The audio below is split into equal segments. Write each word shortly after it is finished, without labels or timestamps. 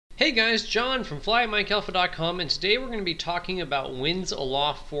Hey guys, John from FlyMikeAlpha.com, and today we're going to be talking about winds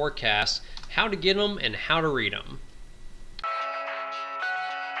aloft forecasts, how to get them, and how to read them.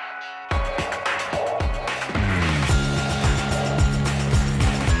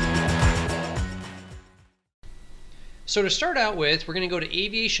 So to start out with, we're going to go to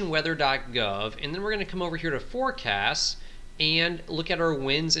aviationweather.gov, and then we're going to come over here to forecasts and look at our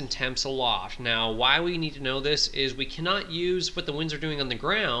winds and temps aloft. Now, why we need to know this is we cannot use what the winds are doing on the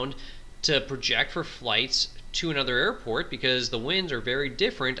ground to project for flights to another airport because the winds are very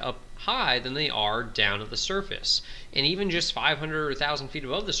different up high than they are down at the surface. And even just 500 or 1,000 feet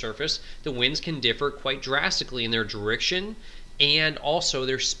above the surface, the winds can differ quite drastically in their direction and also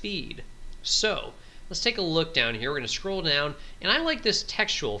their speed. So let's take a look down here. We're going to scroll down, and I like this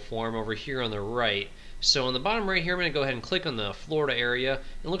textual form over here on the right. So on the bottom right here, I'm going to go ahead and click on the Florida area.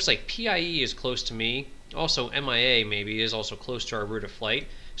 It looks like PIE is close to me. Also MIA maybe is also close to our route of flight.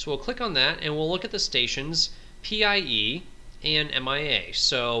 So we'll click on that and we'll look at the stations PIE and MIA.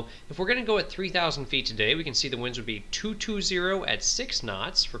 So if we're going to go at 3,000 feet today, we can see the winds would be 220 at 6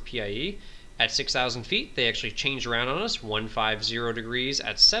 knots for PIE. At 6,000 feet, they actually changed around on us, 150 degrees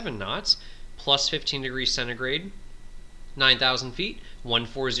at 7 knots, plus 15 degrees centigrade. 9,000 feet,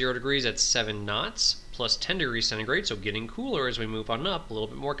 140 degrees at 7 knots, plus 10 degrees centigrade, so getting cooler as we move on up, a little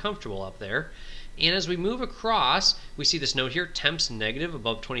bit more comfortable up there. And as we move across, we see this note here, temps negative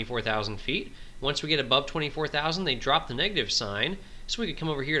above 24,000 feet. Once we get above 24,000, they drop the negative sign. So we could come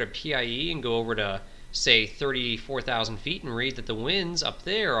over here to PIE and go over to, say, 34,000 feet and read that the winds up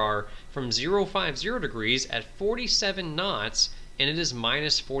there are from 050 degrees at 47 knots, and it is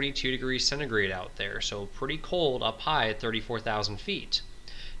minus 42 degrees centigrade out there, so pretty cold up high at 34,000 feet.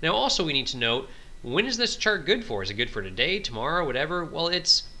 Now also we need to note, when is this chart good for? Is it good for today, tomorrow, whatever? Well,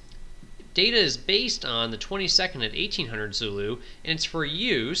 its data is based on the 22nd at 1800 Zulu, and it's for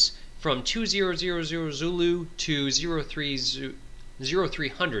use from 2000 Zulu to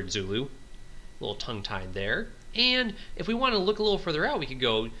 0300 Zulu. A little tongue-tied there. And if we want to look a little further out, we could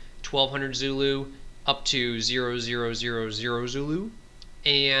go 1200 Zulu up to 0000 Zulu,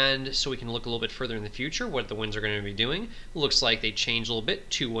 and so we can look a little bit further in the future what the winds are going to be doing. It looks like they changed a little bit.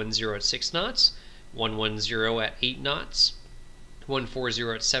 210 at 6 knots, 110 at 8 knots,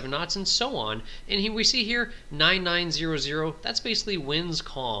 140 at 7 knots, and so on. And here we see here 9900, that's basically winds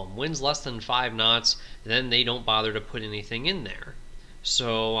calm. Winds less than 5 knots, then they don't bother to put anything in there.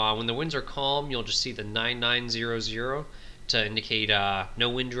 So when the winds are calm, you'll just see the 9900 to indicate no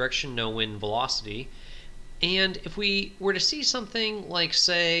wind direction, no wind velocity. And if we were to see something like,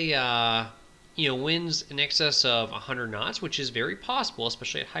 say, winds in excess of 100 knots, which is very possible,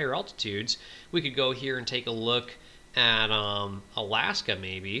 especially at higher altitudes, we could go here and take a look at Alaska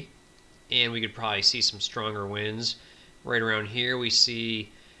maybe, and we could probably see some stronger winds. Right around here we see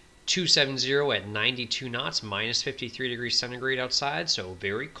 270 at 92 knots, minus 53 degrees centigrade outside, so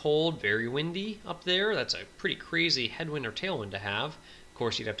very cold, very windy up there. That's a pretty crazy headwind or tailwind to have. Of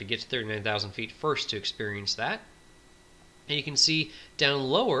course, you'd have to get to 39,000 feet first to experience that. And you can see down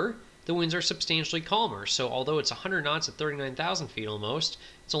lower, the winds are substantially calmer. So although it's 100 knots at 39,000 feet almost,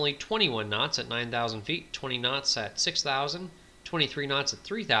 it's only 21 knots at 9,000 feet, 20 knots at 6,000, 23 knots at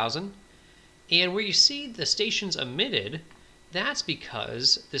 3,000. And where you see the stations emitted, that's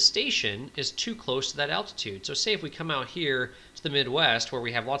because the station is too close to that altitude. So say if we come out here to the Midwest where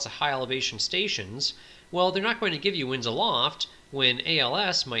we have lots of high elevation stations, well, they're not going to give you winds aloft when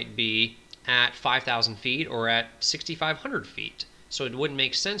ALS might be at 5,000 feet or at 6,500 feet. So it wouldn't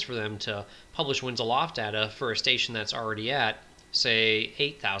make sense for them to publish winds aloft data for a station that's already at, say,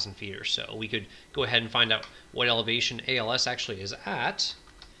 8,000 feet or so. We could go ahead and find out what elevation ALS actually is at.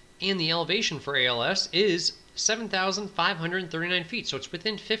 And the elevation for ALS is 7,539 feet, so it's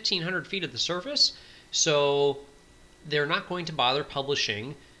within 1,500 feet of the surface, so they're not going to bother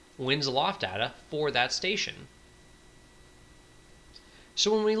publishing winds aloft data for that station.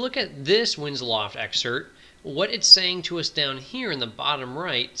 So when we look at this winds aloft excerpt, what it's saying to us down here in the bottom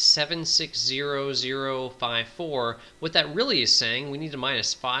right, 760054, what that really is saying, we need to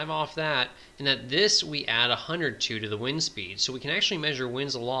minus 5 off that, and that this we add 100 to the wind speed. So we can actually measure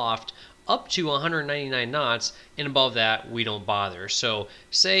winds aloft up to 199 knots, and above that we don't bother. So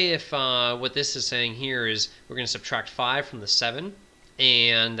say if what this is saying here is we're going to subtract 5 from the 7,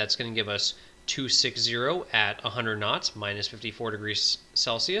 and that's going to give us 260 at 100 knots, minus 54 degrees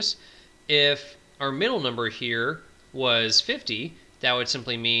Celsius. If our middle number here was 50, that would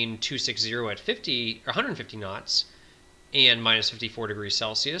simply mean 260 at 50 or 150 knots and minus 54 degrees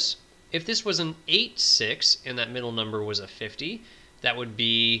Celsius. If this was an 86 and that middle number was a 50, that would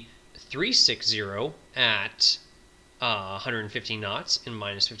be 360 at 150 knots and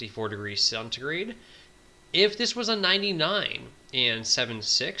minus 54 degrees centigrade. If this was a 99 and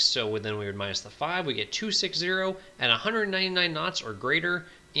 7.6, so then we would minus the 5, we get 260 at 199 knots or greater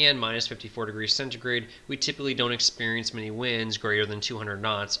and minus 54 degrees centigrade. We typically don't experience many winds greater than 200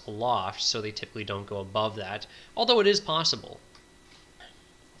 knots aloft, so they typically don't go above that, although it is possible.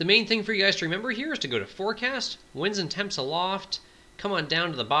 The main thing for you guys to remember here is to go to Forecast, Winds and Temps Aloft, come on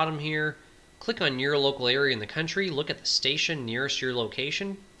down to the bottom here, click on your local area in the country, look at the station nearest your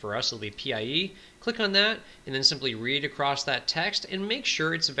location. For us, it'll be PIE. Click on that, and then simply read across that text and make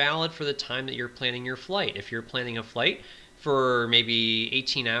sure it's valid for the time that you're planning your flight. If you're planning a flight for maybe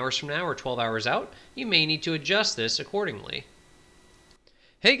 18 hours from now or 12 hours out, you may need to adjust this accordingly.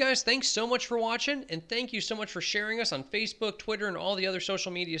 Hey guys, thanks so much for watching, and thank you so much for sharing us on Facebook, Twitter, and all the other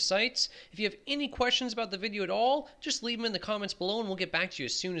social media sites. If you have any questions about the video at all, just leave them in the comments below and we'll get back to you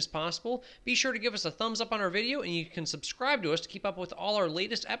as soon as possible. Be sure to give us a thumbs up on our video, and you can subscribe to us to keep up with all our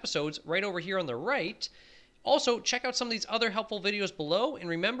latest episodes right over here on the right. Also, check out some of these other helpful videos below, and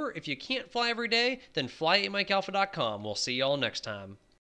remember, if you can't fly every day, then fly at MikeAlpha.com. We'll see y'all next time.